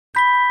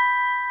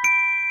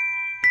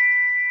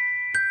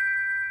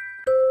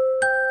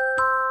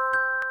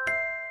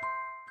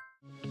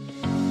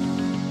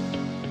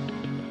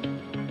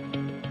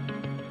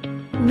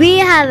We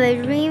have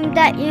a dream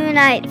that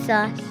unites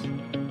us.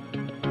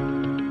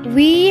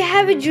 We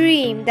have a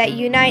dream that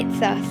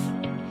unites us.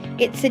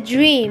 It's a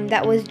dream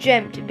that was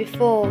dreamt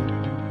before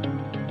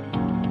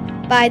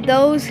by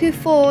those who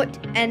fought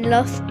and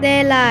lost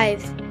their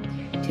lives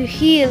to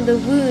heal the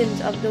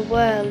wounds of the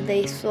world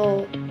they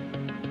saw.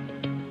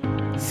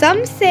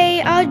 Some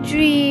say our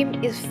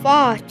dream is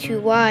far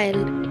too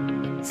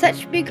wild,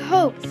 such big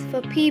hopes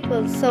for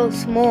people so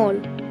small.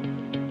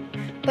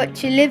 But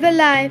to live a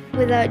life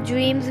without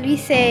dreams, we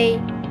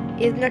say,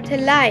 is not a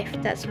life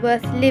that's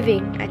worth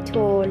living at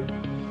all.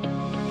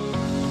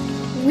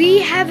 We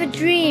have a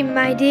dream,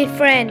 my dear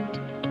friend,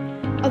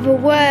 of a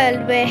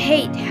world where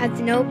hate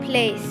has no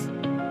place,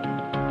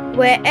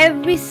 where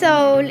every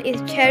soul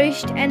is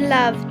cherished and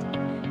loved,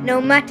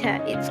 no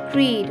matter its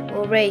creed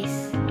or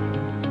race.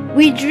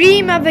 We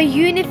dream of a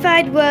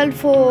unified world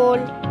for all,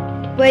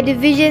 where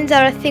divisions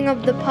are a thing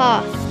of the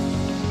past,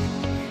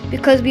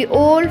 because we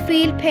all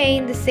feel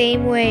pain the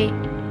same way.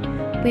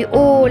 We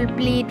all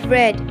bleed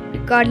red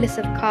regardless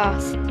of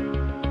caste.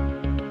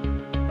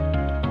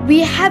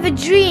 We have a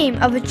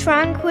dream of a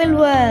tranquil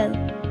world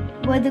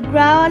where the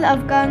growl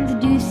of guns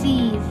do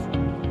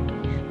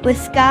cease, where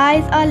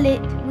skies are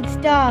lit with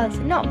stars,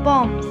 not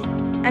bombs,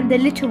 and the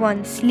little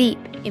ones sleep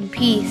in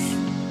peace.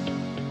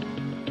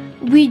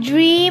 We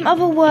dream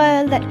of a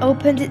world that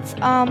opens its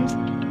arms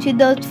to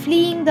those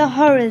fleeing the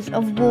horrors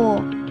of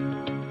war,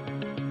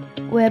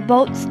 where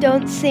boats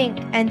don't sink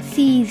and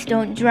seas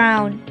don't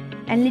drown,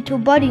 and little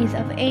bodies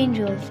of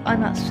angels are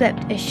not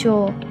swept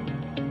ashore.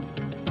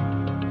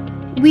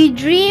 We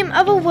dream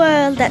of a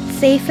world that's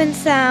safe and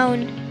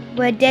sound,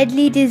 where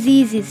deadly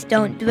diseases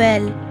don't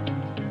dwell,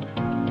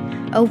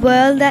 a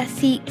world that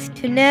seeks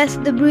to nurse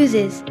the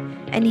bruises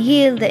and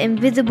heal the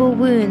invisible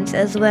wounds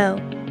as well.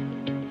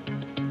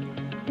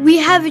 We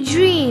have a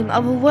dream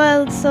of a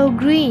world so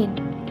green,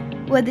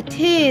 where the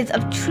tears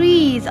of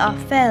trees are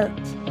felt,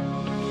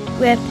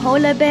 where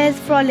polar bears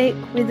frolic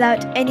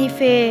without any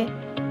fear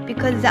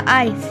because the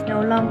ice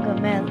no longer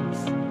melts.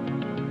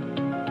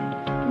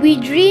 We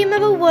dream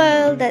of a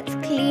world that's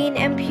clean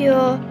and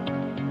pure,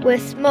 where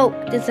smoke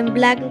doesn't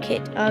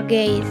blanket our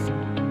gaze,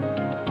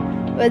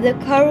 where the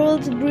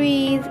corals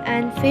breathe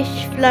and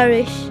fish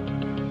flourish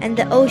and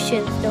the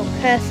oceans don't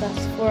curse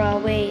us for our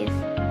ways.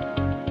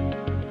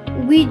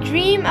 We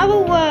dream of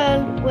a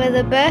world where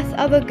the birth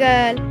of a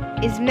girl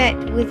is met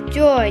with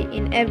joy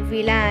in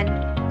every land,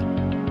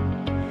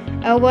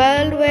 a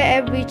world where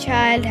every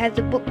child has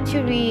a book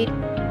to read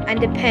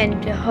and a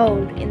pen to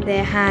hold in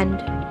their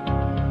hand.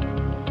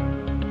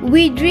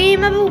 We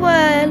dream of a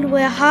world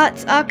where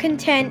hearts are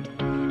content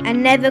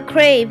and never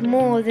crave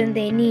more than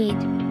they need,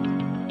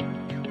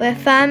 where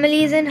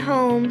families and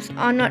homes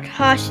are not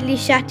harshly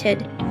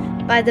shattered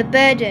by the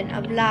burden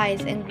of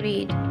lies and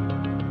greed.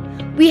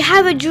 We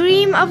have a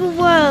dream of a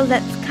world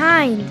that's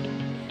kind,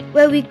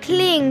 where we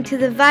cling to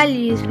the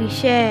values we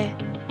share,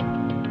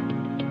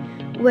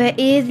 where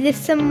ears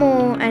listen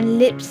more and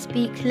lips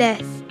speak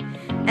less,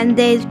 and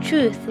there's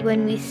truth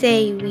when we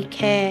say we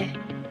care.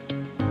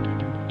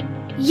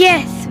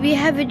 Yes, we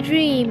have a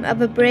dream of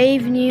a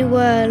brave new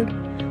world,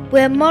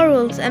 where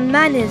morals and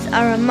manners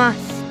are a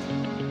must,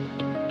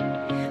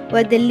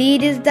 where the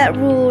leaders that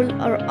rule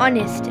are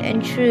honest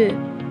and true,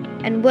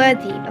 and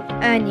worthy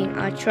of earning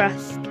our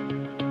trust.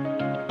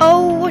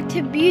 Oh, what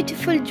a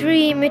beautiful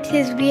dream it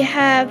is we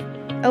have,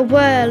 a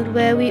world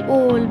where we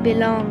all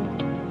belong.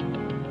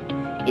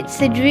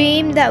 It's a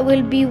dream that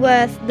will be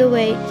worth the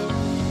wait,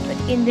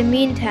 but in the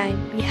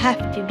meantime we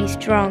have to be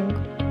strong.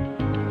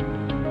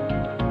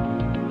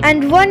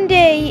 And one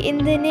day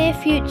in the near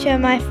future,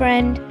 my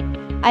friend,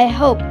 I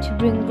hope to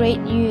bring great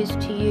news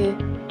to you,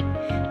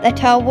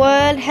 that our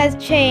world has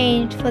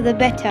changed for the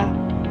better,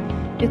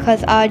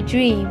 because our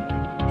dream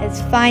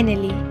has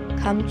finally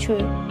come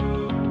true.